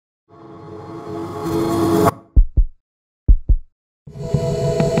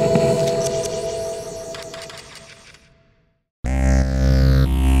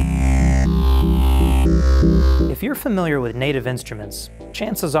If you're familiar with native instruments,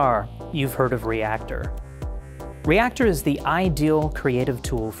 chances are you've heard of Reaktor. Reaktor is the ideal creative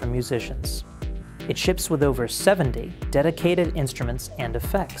tool for musicians. It ships with over 70 dedicated instruments and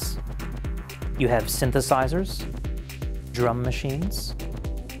effects. You have synthesizers, drum machines,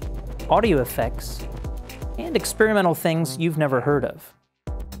 audio effects, and experimental things you've never heard of.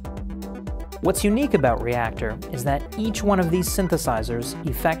 What's unique about Reaktor is that each one of these synthesizers,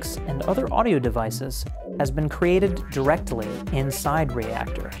 effects, and other audio devices has been created directly inside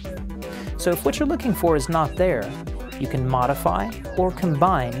Reaktor. So if what you're looking for is not there, you can modify or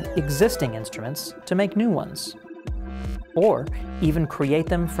combine existing instruments to make new ones, or even create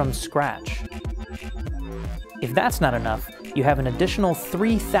them from scratch. If that's not enough, you have an additional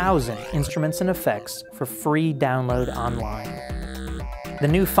 3,000 instruments and effects for free download online. The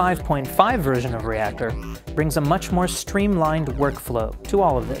new 5.5 version of Reaktor brings a much more streamlined workflow to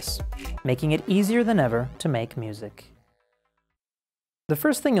all of this, making it easier than ever to make music. The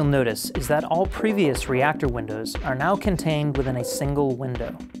first thing you'll notice is that all previous Reaktor windows are now contained within a single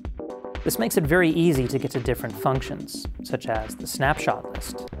window. This makes it very easy to get to different functions, such as the snapshot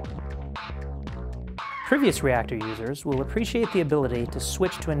list. Previous Reaktor users will appreciate the ability to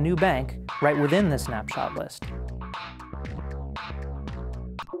switch to a new bank right within the snapshot list.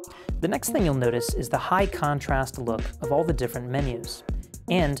 The next thing you'll notice is the high contrast look of all the different menus,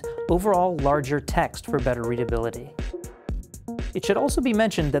 and overall larger text for better readability. It should also be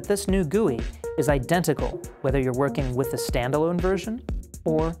mentioned that this new GUI is identical whether you're working with the standalone version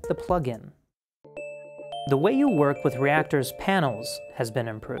or the plugin. The way you work with Reaktor's panels has been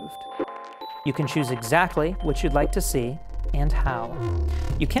improved. You can choose exactly what you'd like to see and how.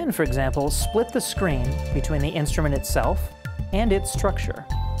 You can, for example, split the screen between the instrument itself and its structure,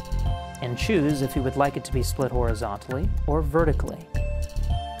 and choose if you would like it to be split horizontally or vertically.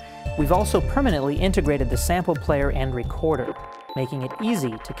 We've also permanently integrated the sample player and recorder, making it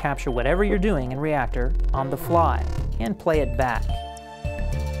easy to capture whatever you're doing in Reaktor on the fly and play it back,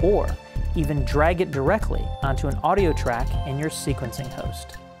 or even drag it directly onto an audio track in your sequencing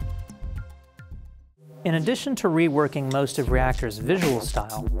host. In addition to reworking most of Reaktor's visual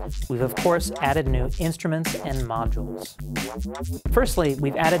style, we've of course added new instruments and modules. Firstly,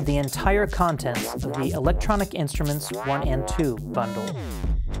 we've added the entire contents of the Electronic Instruments 1 and 2 bundle,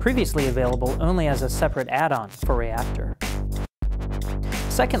 previously available only as a separate add-on for Reaktor.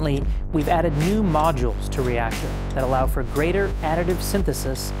 Secondly, we've added new modules to Reaktor that allow for greater additive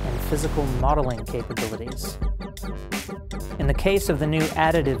synthesis and physical modeling capabilities. In the case of the new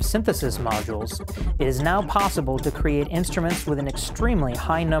additive synthesis modules, it is now possible to create instruments with an extremely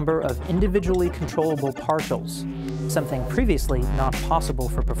high number of individually controllable partials, something previously not possible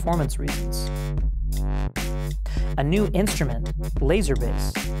for performance reasons. A new instrument, laser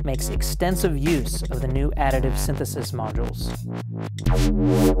bass, makes extensive use of the new additive synthesis modules.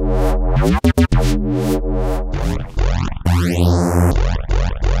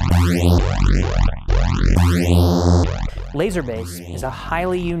 Laser bass is a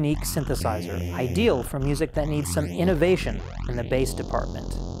highly unique synthesizer, ideal for music that needs some innovation in the bass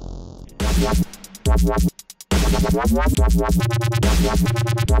department.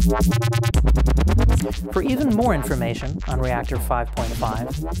 For even more information on Reaktor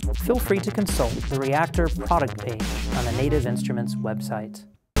 5.5, feel free to consult the Reaktor product page on the Native Instruments website.